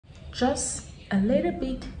Just a little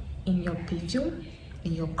bit in your perfume,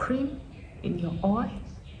 in your cream, in your oil.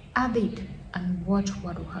 Add it and watch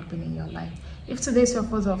what will happen in your life. If today is your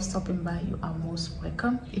first of stopping by, you are most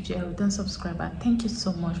welcome. If you're a return subscriber, thank you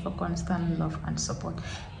so much for constant love and support.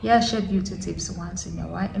 Here I share beauty tips once in a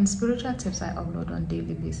while and spiritual tips I upload on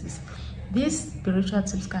daily basis. These spiritual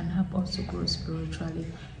tips can help us to grow spiritually,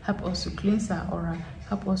 help us to cleanse our aura,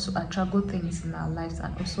 help us to attract good things in our lives,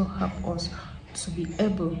 and also help us to be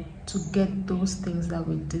able to get those things that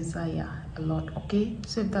we desire a lot. Okay,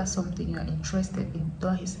 so if that's something you're interested in,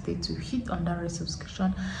 don't hesitate to hit on that red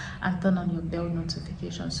subscription and turn on your bell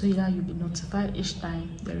notification so that you'll be notified each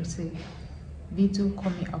time there is a video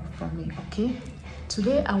coming up from me. Okay,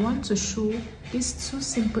 today I want to show these two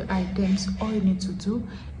simple items. All you need to do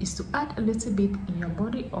is to add a little bit in your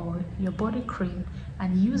body oil, your body cream,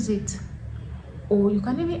 and use it, or you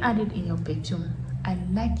can even add it in your perfume. I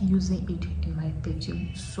like using it in my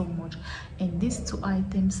perfume so much, and these two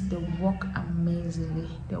items, they work amazingly.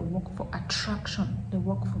 They work for attraction, they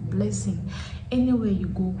work for blessing. Anywhere you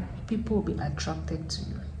go, people will be attracted to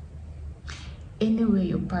you. Anywhere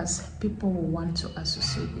you pass, people will want to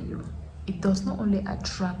associate with you. It does not only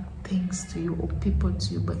attract things to you or people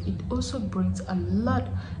to you, but it also brings a lot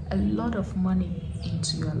of money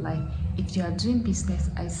into your life. If you are doing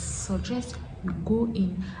business, I suggest you go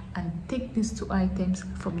in and take these two items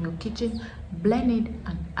from your kitchen, blend it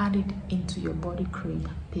and add it into your body cream,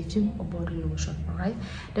 perfume or body lotion. All right,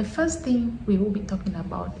 the first thing we will be talking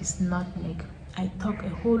about is nutmeg. I talk a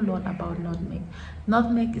whole lot about nutmeg.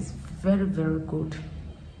 Nutmeg is very good.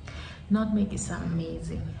 Nutmeg is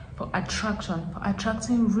amazing for attraction, for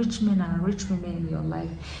attracting rich men and rich women in your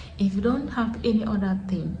life. If you don't have any other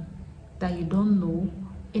thing that you don't know,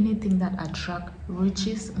 anything that attract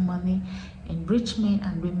riches, money, and rich men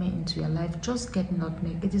and women into your life, just get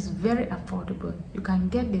nutmeg. It is very affordable. You can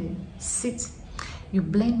get the seeds, you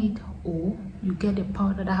blend it, or you get a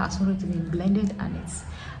powder that has already been blended and it's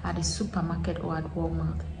at the supermarket or at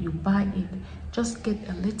Walmart. You buy it, just get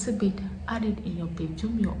a little bit, add it in your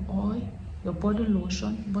perfume, your oil, your body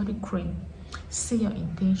lotion, body cream. Say your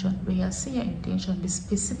intention. When you say your intention, be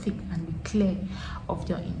specific and be clear of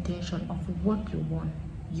your intention of what you want.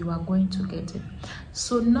 You are going to get it.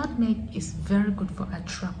 So nutmeg is very good for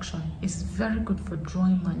attraction. It's very good for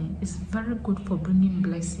drawing money. It's very good for bringing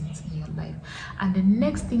blessings in your life. And the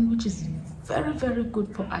next thing, which is very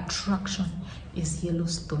good for attraction, is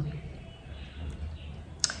Yellowstone.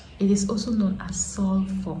 It is also known as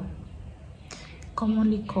sulfur,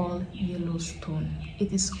 commonly called Yellowstone.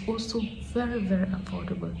 It is also very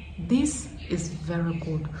affordable. This is very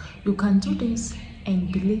good. You can do this,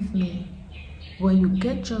 and believe me, when you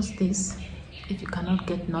get just this, if you cannot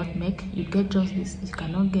get nutmeg, you get just this. If you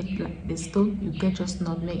cannot get like the stone, you get just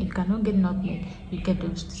nutmeg. If you cannot get nutmeg, you get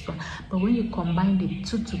just this one. But when you combine the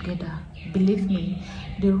two together, believe me,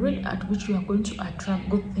 the rate at which you are going to attract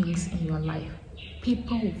good things in your life,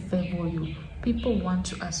 people will favor you. People want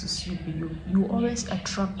to associate with you. You always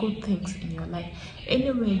attract good things in your life.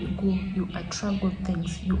 Anywhere you go, you attract good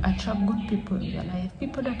things. You attract good people in your life.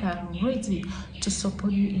 People that are ready to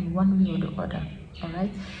support you in one way or the other. All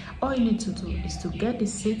right. All you need to do is to get the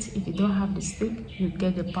seeds. If you don't have the stick, you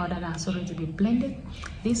get the powder that has already been blended.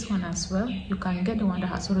 This one as well. You can get the one that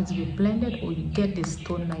has already been blended, or you get the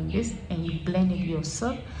stone like this and you blend it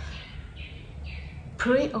yourself.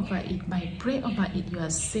 Pray over it. By pray over it, you are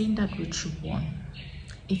saying that which you want.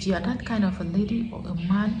 If you are that kind of a lady or a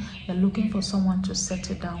man, you're looking for someone to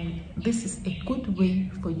settle down with, this is a good way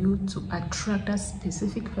for you to attract that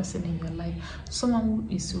specific person in your life. Someone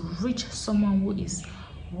who is rich, someone who is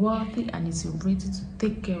wealthy and is ready to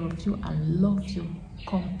take care of you and love you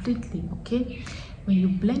completely. Okay, when you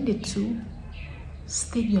blend the two,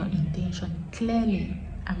 state your intention clearly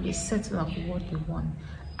and be certain of what you want.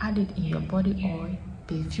 Add it in your body oil,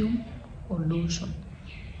 perfume or lotion,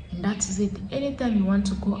 and that is it. Anytime you want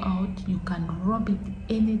to go out, you can rub it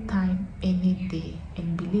anytime, any day.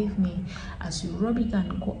 And believe me, as you rub it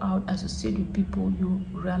and go out, associate with people, you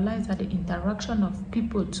realize that the interaction of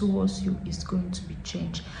people towards you is going to be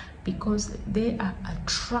changed, because they are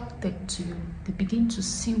attracted to you. They begin to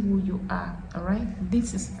see who you are. All right,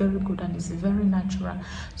 this is very good and it's very natural.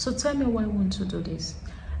 So tell me why won't you do this?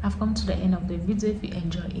 I've come to the end of the video. If you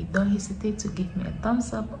enjoy it, don't hesitate to give me a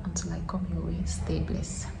thumbs up. Until I come your way, stay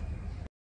blessed.